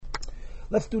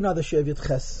Let's do now the Shev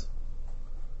Ches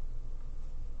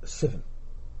 7.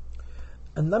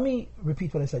 And let me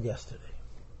repeat what I said yesterday.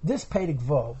 This Perek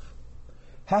Vav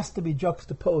has to be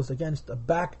juxtaposed against a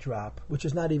backdrop which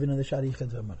is not even in the Shari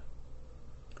Yichud V'Emunah.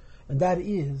 And that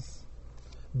is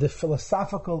the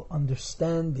philosophical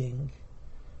understanding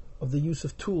of the use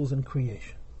of tools in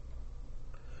creation.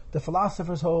 The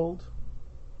philosophers hold,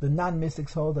 the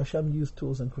non-mystics hold, Hashem used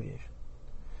tools in creation.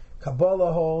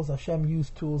 Kabbalah holds, Hashem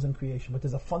used tools in creation. But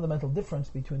there's a fundamental difference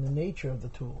between the nature of the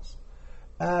tools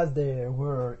as there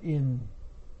were in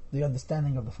the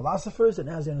understanding of the philosophers and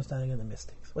as the understanding of the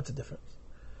mystics. What's the difference?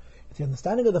 It's the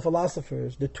understanding of the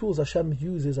philosophers, the tools Hashem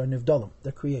uses are nivdalim,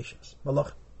 they're creations,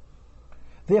 malach.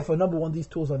 Therefore, number one, these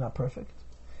tools are not perfect.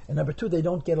 And number two, they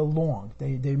don't get along.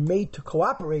 They're made to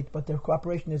cooperate, but their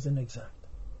cooperation isn't exact.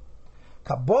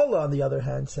 Kabbalah, on the other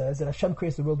hand, says that Hashem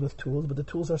creates the world with tools, but the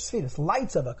tools are spheres,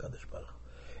 lights of HaKadosh Baruch Hu.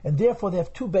 And therefore, they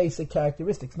have two basic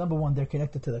characteristics. Number one, they're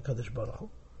connected to the HaKadosh Baruch Hu.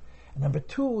 And number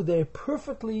two, they're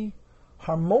perfectly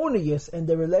harmonious in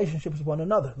their relationships with one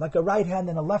another. Like a right hand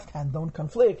and a left hand don't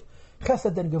conflict.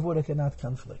 Chesed and Gevurah cannot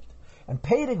conflict. And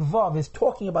Perek Vav is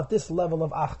talking about this level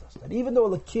of Achdus, that even though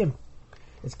Elokim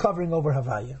is covering over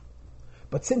Havaya,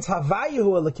 but since Havaya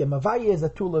hu Elokim, Havaya is a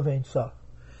tool of Ein Sof,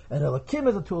 and Elokim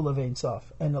is a tool of Ein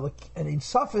Sof, and Ein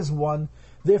Sof is one,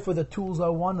 therefore the tools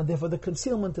are one, and therefore the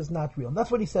concealment is not real. And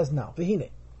that's what he says now. V'hine,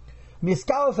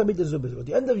 Miskalos Hamidas Zubizu. At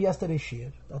the end of yesterday's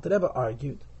Shir, Alter Rebbe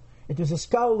argued, it was a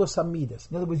Skal of Samidas.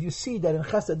 In other words, you see that in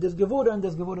Chesed there's Gevurah and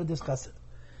there's Gevurah there's Chesed.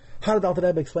 How did Alter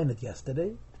Rebbe explain it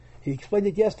yesterday? He explained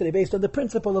it yesterday based on the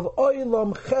principle of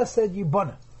Oilam Chesed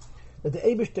Yibana, that the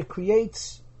Eibishter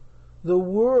creates the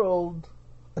world,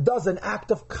 does an act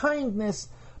of kindness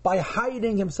by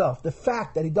hiding himself. The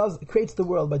fact that he creates the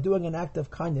world by doing an act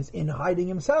of kindness in hiding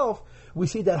himself, we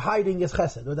see that hiding is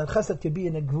Chesed, or that Chesed could be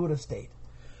in a Gevurah state.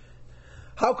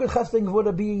 How could Chesed and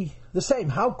Gevurah be the same?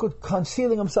 How could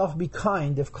concealing himself be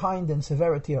kind if kind and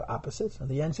severity are opposites? And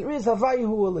the answer is Havayu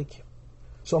Elikim.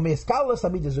 So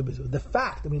the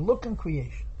fact that we look in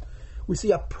creation, we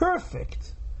see a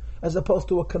perfect as opposed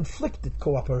to a conflicted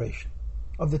cooperation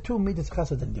of the two midas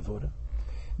Chesed and Gevurah.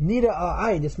 Nira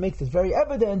A'ai, this makes this very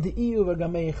evident, the Iyu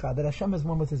v'Gameicha, that Hashem is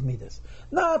one with his midas.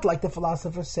 Not like the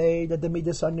philosophers say that the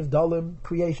midas are nivdalim,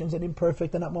 creations and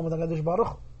imperfect, and not one with HaKadosh Baruch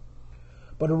Hu.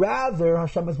 But rather,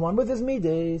 Hashem is one with his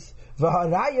midas,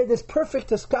 v'haraya, this perfect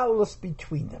eskalus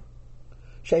between them.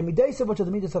 Shei midas, which are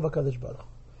the midas of HaKadosh Baruch Hu.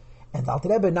 And Alter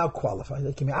Rebbe now qualifies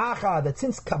that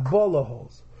since Kabbalah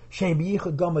holds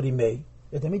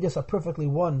that the midas are perfectly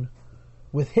one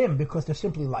with him because they're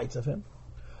simply lights of him,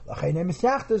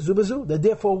 they're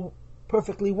therefore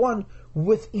perfectly one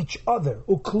with each other.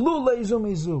 They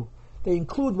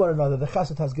include one another. The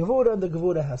Chesed has Gevurah and the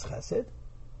Gevurah has Chesed.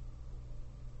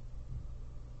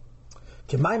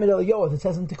 It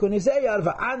says in Tikkun Yizayar,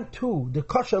 v'antu the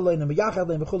kosher lein and v'yachad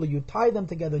lein v'chulu. You tie them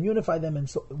together and unify them and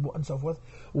so forth.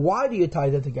 Why do you tie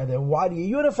them together? Why do you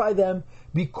unify them?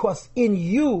 Because in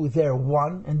you they're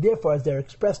one, and therefore as they're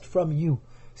expressed from you,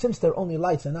 since they're only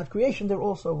lights and not creation, they're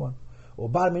also one.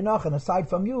 And aside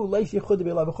from you, there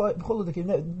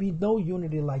can be no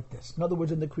unity like this. In other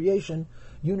words, in the creation,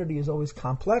 unity is always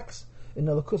complex. In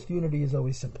the Lakus, unity is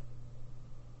always simple.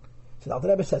 So the Alter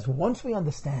Rebbe says, once we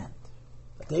understand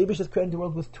that the Eibush is creating the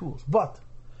world with tools, but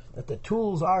that the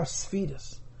tools are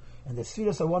spheres, and the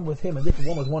spheres are one with him, and therefore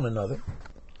one with one another,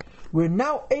 we're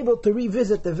now able to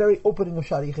revisit the very opening of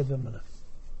Shari Yichud V'Emunah.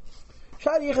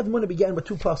 Shari Yichud V'Emunah began with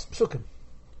two psukim.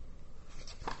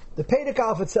 The Perek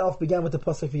Aleph itself began with the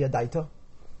pasuk V'Yadaita,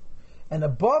 and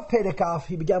above Perek Aleph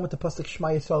he began with the pasuk Shema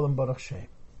Yisrael and Baruch Shem.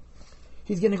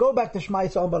 He's going to go back to Shema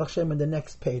Yisrael and Baruch Shem in the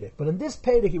next Perek, but in this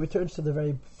Perek he returns to the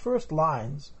very first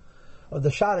lines of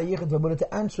the Shari Yichud V'Emunah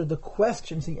to answer the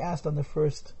questions he asked on the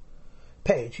first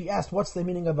page. He asked, what's the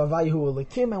meaning of Havayu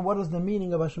Elikim, and what is the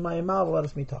meaning of Hashemayim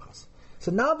V'Aretz Mitachas?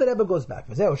 So now the Rebbe goes back.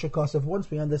 Once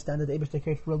we understand that the Eibush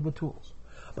creates the world with tools,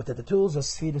 but that the tools are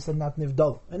spheres and not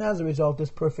nivdal, and as a result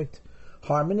there's perfect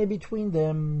harmony between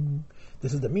them.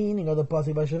 This is the meaning of the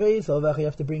pasuk Vayishavei. So you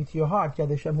have to bring to your heart Yad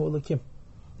Hashem Hu Elikim,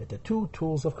 that the two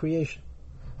tools of creation,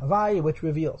 Havayu, which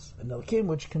reveals, and Elikim,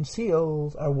 which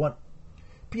conceals, are one.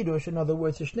 Pirush, in other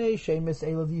words, Shnei Shemis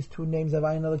Eila, these two names,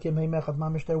 Havayu and Elikim, Heimechad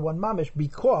Mamish, they're one Mamish,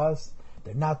 because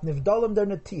they're not nivdalim, they're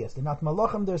netiyas, they're not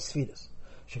malachim, they're spheres.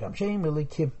 Shekam Shem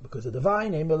Elikim, because the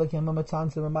divine name Elikim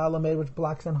Amatzan Simamala, which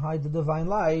blocks and hides the divine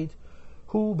light,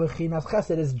 who Bechinas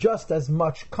Chesed is just as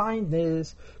much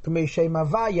kindness to Shem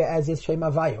Havaya as is Shem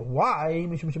Havaya. Why?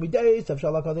 Mishum Shemideis of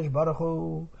Shalach Kadosh Baruch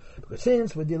Hu. Because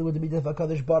since we're dealing with the midas of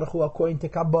Kadosh Baruch Hu according to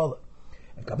Kabbalah,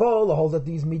 and Kabbalah holds that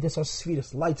these midas are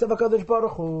spheres, lights of Kadosh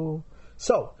Baruch Hu.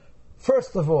 So,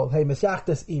 First of all, hey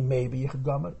Mesyachtes I maybe Yichud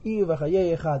Gomer, Iva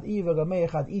Chayei Iva Gamei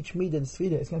Echad, each Midah and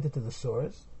Sfira is connected to the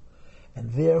source,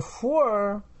 and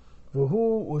therefore,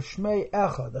 V'hu Ushmei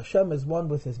Echad, Hashem is one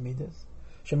with his Midas,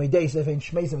 Shemei Deisef and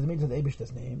Shmeisev, the Midas of the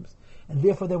Eibishter's names, and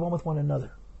therefore they're one with one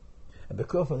another. And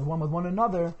because they're one with one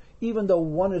another, even though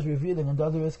one is revealing and the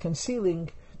other is concealing,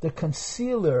 the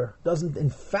concealer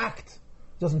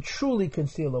doesn't truly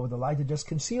conceal over the light, it just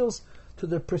conceals to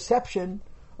the perception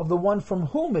of the one from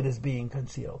whom it is being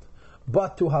concealed.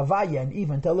 But to Havaya and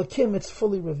even to Elokim, it's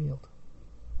fully revealed.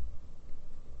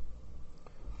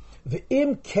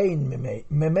 V'im kein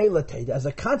memelated, as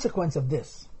a consequence of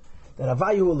this, that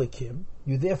Havayu Elokim,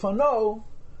 you therefore know,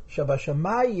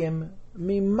 Shabashamayim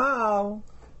mimal,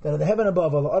 that in the heaven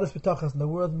above, all the others betachas in the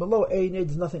world below, Ein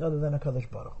is nothing other than a Kadosh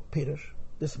Baruch Hu. Pirush,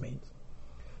 this means,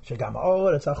 Shagam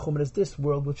Or, it's Achum, is this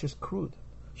world which is crude.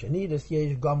 Shanidus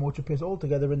Yesh Gam, which appears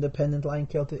altogether independent, lying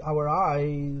kel to our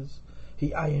eyes. He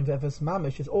Ayin Vefes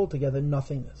Mamish is altogether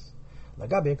nothingness.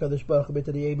 Lagabe Kadosh Baruch Hu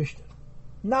b'tei Eibishter.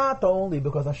 Not only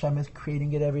because Hashem is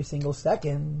creating it every single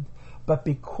second, but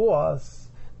because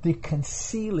the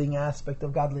concealing aspect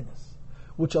of godliness,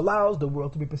 which allows the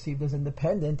world to be perceived as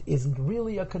independent, isn't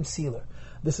really a concealer.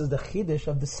 This is the chiddush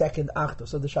of the second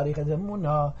achdus of the Shariach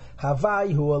Emunah.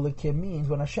 Havai hu Elokim means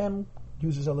when Hashem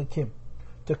uses Elokim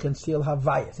to conceal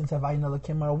Havaya. Since Havaya and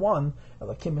Elokim are one,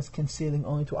 Elokim is concealing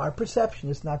only to our perception.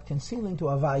 It's not concealing to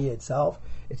Havaya itself.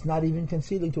 It's not even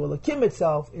concealing to Elokim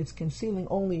itself. It's concealing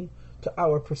only to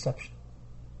our perception.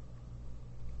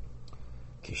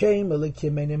 Kishem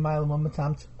Elokim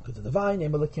because the divine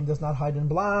name Elokim does not hide in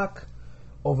black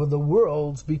over the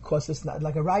worlds, because it's not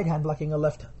like a right hand blocking a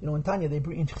left hand. You know, in Tanya,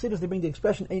 in Chassidus, they bring the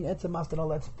expression Ein etzem master al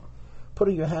etzem.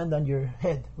 Putting your hand on your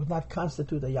head would not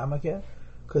constitute a yamakeh,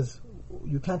 because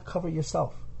you can't cover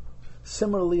yourself.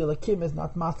 Similarly, Elokim is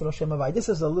not master Hashem Havai. This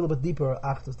is a little bit deeper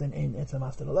actus than Ein etzem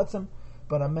master al etzem,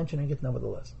 but I'm mentioning it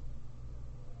nevertheless.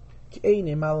 To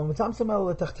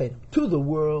the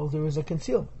world, there is a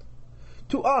concealment.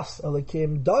 To us,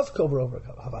 Elokim does cover over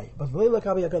Havai, but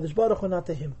not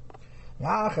to him.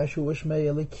 Since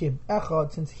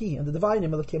he and the divine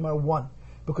name Elokim are one,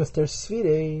 because they're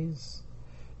spheres,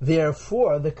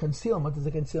 therefore the concealment is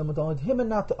a concealment only to him and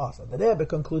not to us. And the Rebbe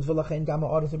concludes, the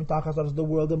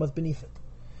world that was beneath it.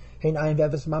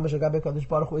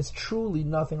 Is truly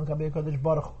nothing.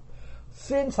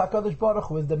 Since HaKadosh Baruch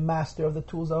Hu is the master of the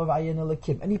tools of Havaya and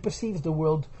Elokim, and he perceives the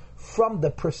world from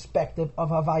the perspective of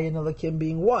Havaya and Elokim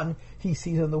being one, he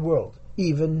sees in the world,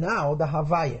 even now, the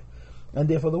Havaya. And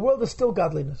therefore the world is still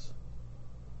godliness.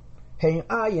 Hein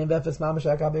ayin v'efes mamash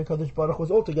ha'kabe Kadosh Baruch Hu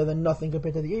is altogether nothing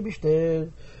compared to the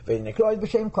Eibishter. V'nekroid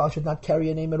b'shem klal should not carry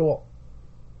a name at all.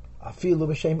 Afilu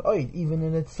b'shem oid, even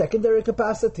in its secondary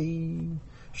capacity.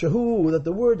 Shehu, that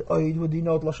the word oid would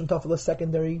denote lashon tafel, a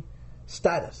secondary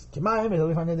status. Kimayim,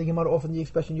 we find in the Gemara often the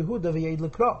expression Yehuda v'yeid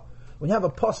l'kra. When you have a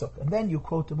pasuk and then you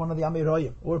quote one of the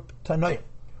Amiroyim or Tanoim,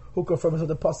 who confirms what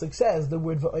the pasuk says, the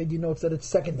word v'oid denotes that it's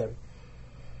secondary.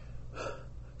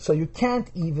 So you can't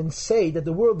even say that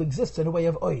the world exists in a way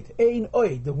of oid. Ein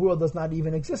oid, the world does not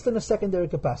even exist in a secondary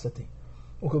capacity.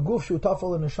 The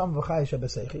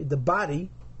body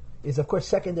is of course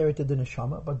secondary to the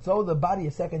neshama, but though the body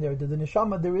is secondary to the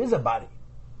neshama, there is a body.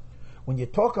 When you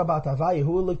talk about Havayu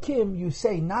Elokim, you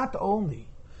say not only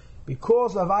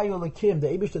because Havayu Elokim, the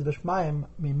Eibishter B'Shmayim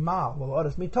Mimal,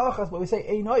 but we say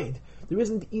Ein oid. There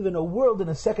isn't even a world in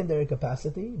a secondary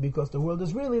capacity, because the world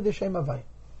is really the Shem Havayu.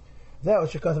 There,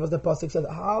 as the pasuk said,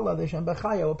 "Allah the Shem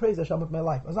Bechaya will praise Hashem with my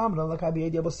life." Azamra like I be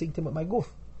able to sing to him with my guf.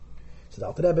 So the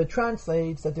Alter Rebbe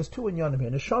translates that there's two in Yonim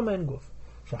here: neshama and guf.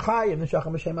 Shachayim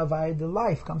neshacham Shem Havai. The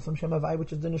life comes from Shem Havai,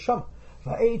 which is the neshama.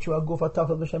 Va'echu aguf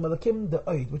atafel b'Shem Elokim, the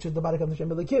oid, which is the body of the Shem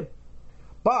Elokim.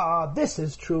 But this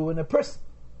is true in a person.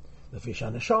 The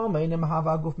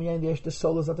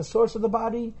soul is at the source of the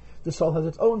body. The soul has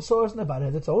its own source, and the body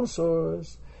has its own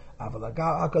source.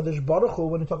 HaKadosh Baruch Hu,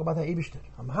 when you talk about the Eibishter,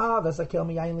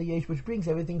 which brings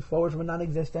everything forward from a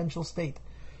non-existential state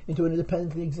into an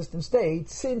independently existent state,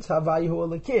 since Havayu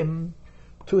Elokim,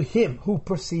 to him who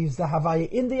perceives the Havaya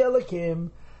in the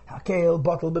Elokim, Hakel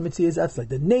Batel B'Mitzias, that's like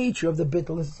the nature of the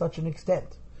bittul is to such an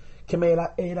extent. As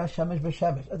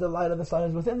the light of the sun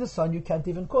is within the sun, you can't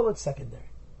even call it secondary.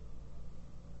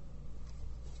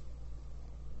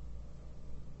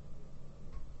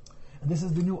 And this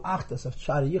is the new achdus of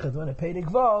Shari Yichud, when a Perek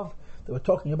Vav, that we're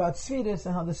talking about Sfiris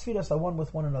and how the Sfiris are one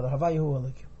with one another. Havayu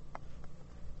Elokim.